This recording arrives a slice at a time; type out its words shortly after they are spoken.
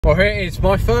Well, here it is,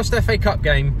 my first FA Cup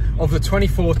game of the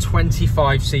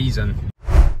 24-25 season.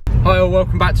 Hi all,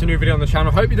 welcome back to a new video on the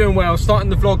channel. Hope you're doing well. Starting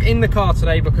the vlog in the car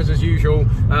today because, as usual,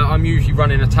 I'm usually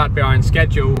running a tad behind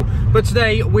schedule. But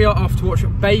today we are off to watch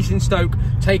Basingstoke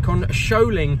take on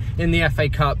Sholing in the FA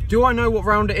Cup. Do I know what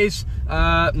round it is?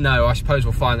 No, I suppose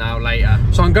we'll find out later.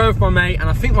 So I'm going with my mate, and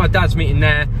I think my dad's meeting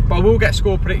there, but I will get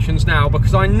score predictions now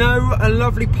because I know a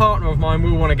lovely partner of mine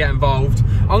will want to get involved.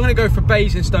 I'm going to go for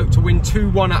Basingstoke to win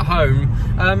 2-1 at home.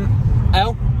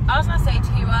 Elle? I was going to say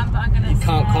 2-1, but I'm going to say... You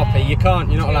can't copy, you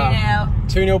can't, you're not allowed.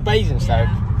 2-0 Basingstoke.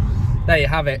 Yeah. There you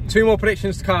have it. 2 more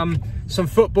predictions to come. Some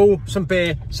football, some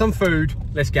beer, some food.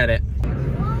 Let's get it.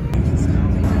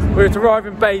 We've arrived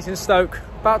in Basingstoke.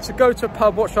 About to go to a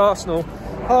pub, watch Arsenal.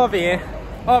 Harvey here.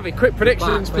 Harvey, quick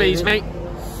predictions, please, mate.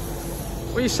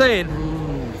 What are you saying?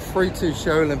 3-2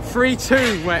 Sholing.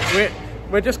 3-2.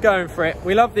 We're just going for it.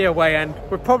 We love the away end.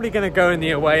 We're probably going to go in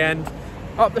the away end.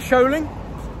 Up the Sholing.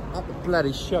 Up the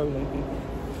bloody Sholing.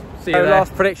 See you there.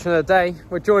 Last prediction of the day.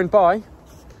 We're joined by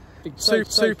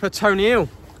Super Tony Hill.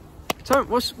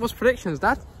 What's predictions,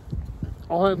 Dad?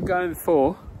 I'm going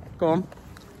for, go on,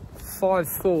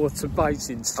 5-4 to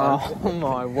Basingstoke. Oh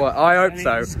my word! I hope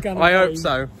so. I hope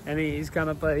so. And it is going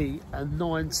to be a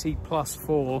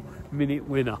 90+4 minute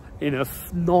winner in a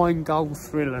 9-goal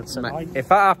thriller tonight. If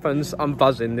that happens, I'm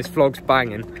buzzing. This vlog's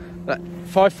banging.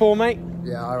 5-4, mate.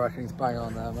 Yeah, I reckon it's bang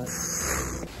on there, mate.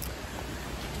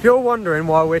 If you're wondering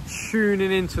why we're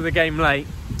tuning into the game late,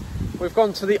 we've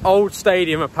gone to the old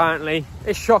stadium apparently.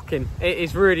 It's shocking. It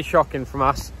is really shocking from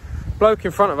us. Bloke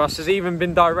in front of us has even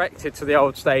been directed to the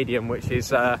old stadium, which is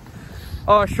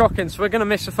shocking. So we're going to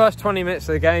miss the first 20 minutes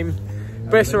of the game.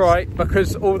 But it's alright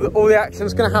because all the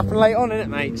action's going to happen late on,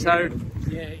 isn't it, mate? So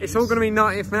yeah, it's all going to be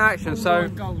 90th minute action. So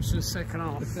 9 goals the second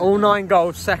half. All 9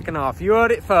 goals second half. You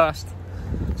heard it first.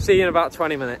 See you in about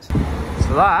 20 minutes.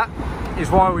 So that is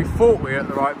why we thought we were at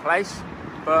the right place,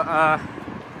 but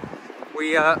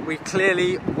we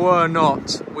clearly were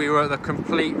not. We were at the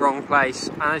complete wrong place,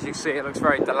 and as you see, it looks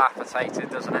very dilapidated,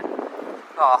 doesn't it?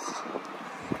 Oh.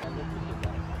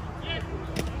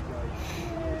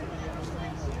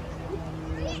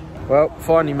 Well,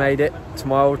 finally made it to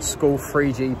my old school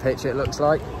 3G pitch, it looks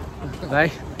like.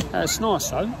 Hey? It's nice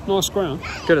though, nice ground.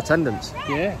 Good attendance.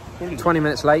 Yeah, brilliant. 20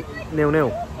 minutes late,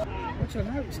 0-0. I don't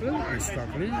know, it's a little bit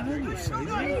struggling, isn't it, this season?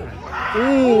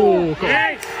 Ooh,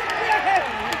 yes!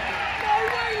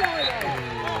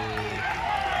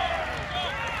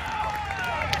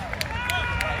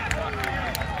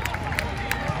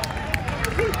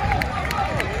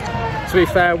 To be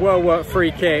fair, well worked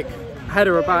free kick.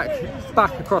 Header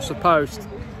back across the post,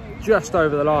 just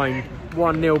over the line.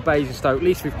 1-0 Basingstoke. At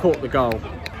least we've caught the goal. Goal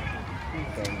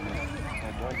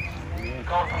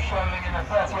for Sholing in the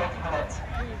 38th minute.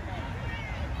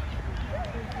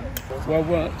 Well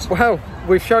worked. Well,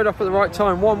 we've showed up at the right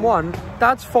time. 1-1.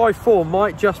 Dad's 5-4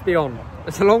 might just be on.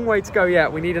 It's a long way to go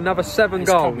yet. We need another 7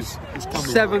 goals. It's coming.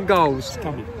 7 goals. It's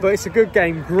coming. But it's a good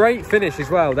game. Great finish as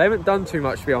well. They haven't done too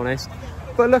much, to be honest.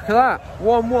 But look at that.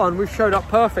 1-1. We've showed up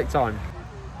perfect time.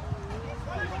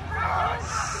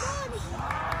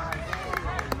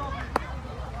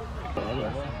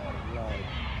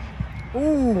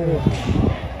 Ooh.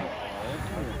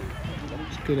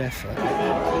 It's a good effort.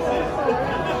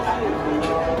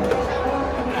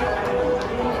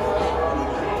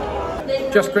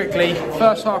 Just quickly,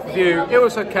 first half review, it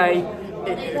was okay.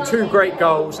 2 great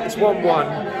goals, it's 1-1.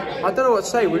 I don't know what to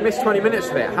say, we missed 20 minutes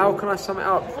of it. How can I sum it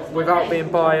up without being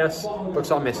biased?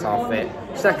 Because I missed half of it.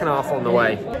 Second half on the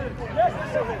way.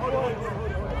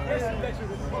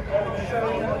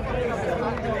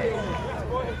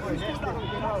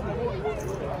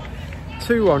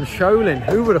 Two on Sholing,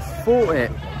 who would have thought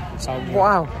it?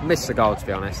 Wow, missed the goal to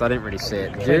be honest, I didn't really see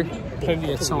it, did you?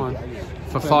 Plenty of time.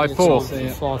 For 5-4?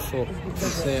 5-4.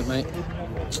 See it, mate.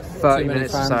 30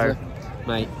 minutes or so.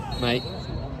 Mate.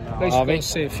 At least you've got to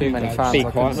see a few Too many games. fans. Be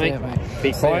quiet, mate.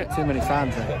 Be quiet. Too many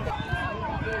fans there.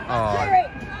 Oh.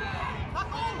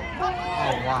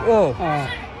 Oh, wow. Whoa.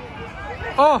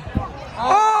 Oh.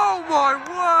 Oh my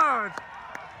word!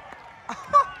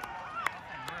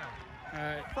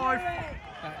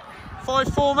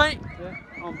 5-4, mate. Yeah,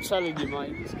 I'm telling you,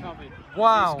 mate, it's coming.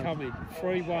 Wow. It's coming.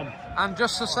 3-1. And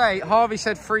just to say, Harvey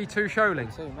said 3-2 Sholing.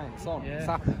 It's on. Yeah. It's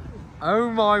happening. Oh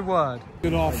my word.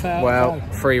 Good half hour. Well,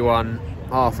 3-1,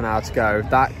 half an hour to go.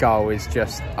 That goal is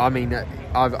just, I mean,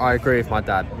 I agree with my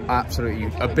dad.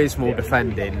 Absolutely abysmal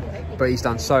defending, but he's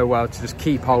done so well to just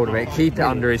keep hold of it, keep it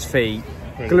under his feet,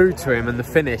 glued to him, and the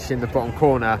finish in the bottom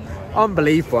corner.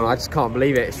 Unbelievable. I just can't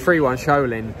believe it. It's 3-1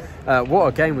 Sholing. What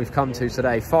a game we've come to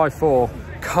today. 5-4.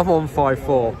 Come on, 5-4.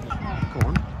 Go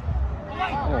on.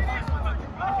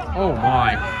 Oh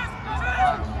my.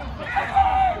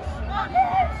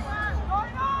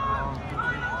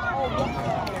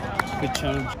 Good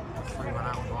challenge.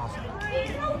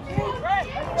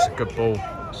 It's a good ball.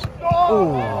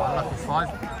 Oh, lucky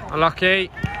 5. Unlucky.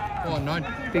 Oh, 9.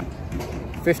 Big.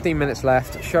 15 minutes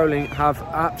left. Sholing have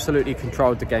absolutely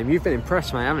controlled the game. You've been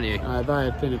impressed, mate, haven't you? They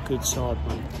have been a good side,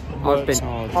 mate.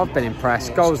 I've been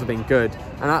impressed. Goals have been good,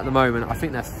 and at the moment, I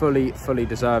think they're fully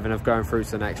deserving of going through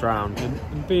to the next round.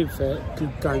 And being fair,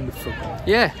 good game of football.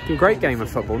 Yeah, great game of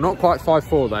football. Not quite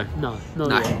 5-4 though. No,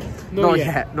 not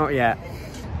yet. Not yet.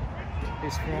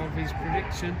 It's for his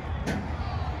prediction.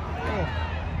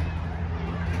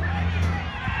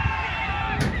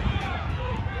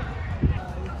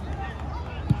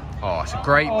 Oh, it's a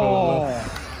great ball.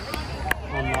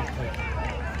 Unlucky.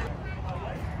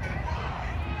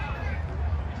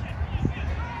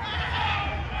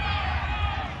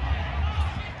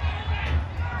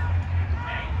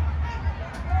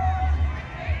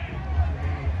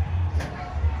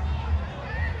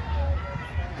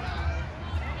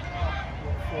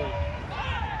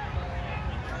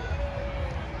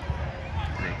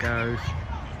 There it goes.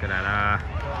 Good at that.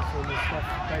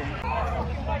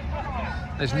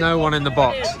 There's no one in the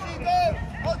box.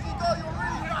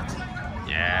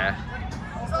 Yeah.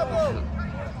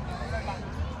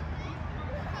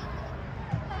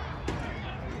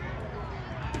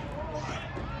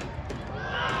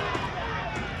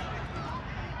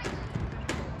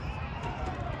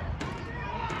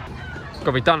 Got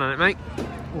to be done on it, mate.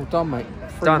 All done, mate.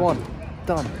 3-1. Done.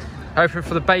 Done. Hoping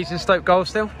for the Basingstoke goal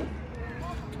still?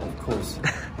 Of course.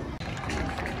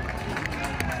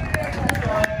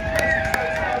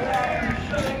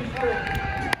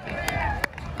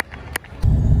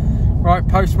 Right,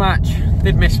 post-match,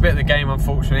 did miss a bit of the game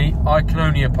unfortunately. I can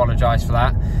only apologise for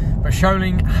that. But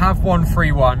Sholing have won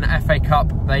 3-1. FA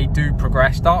Cup, they do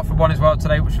progress. Dartford won as well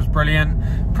today, which was brilliant.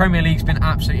 Premier League's been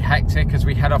absolutely hectic as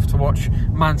we head off to watch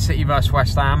Man City versus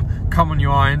West Ham. Come on, you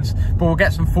Irons. But we'll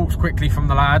get some thoughts quickly from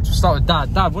the lads. We'll start with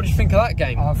Dad. Dad, what did you think of that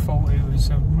game? I thought it was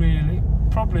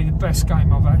probably the best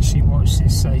game I've actually watched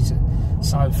this season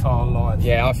so far live.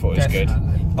 Yeah, I thought it was good.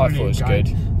 I thought it was good.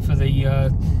 For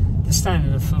the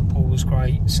standard of football was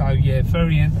great. So yeah,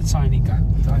 very entertaining game.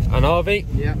 And Harvey?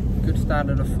 Yeah, good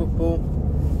standard of football.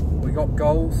 We got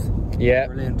goals. Yeah.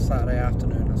 Brilliant Saturday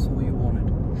afternoon. That's all you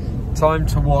wanted. Time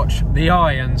to watch the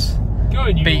Irons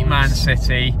beat Man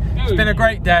City. It's been a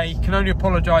great day. Can only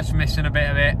apologise for missing a bit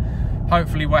of it.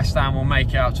 Hopefully West Ham will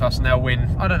make it out to us and they'll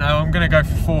win. I don't know, I'm going to go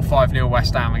for 4-5-0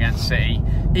 West Ham against City.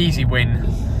 Easy win.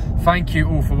 Thank you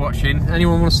all for watching.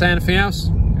 Anyone want to say anything else?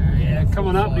 Yeah, come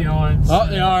on up the Irons. Up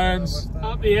the Irons.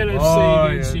 Up the NFC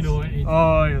against United.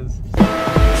 Irons.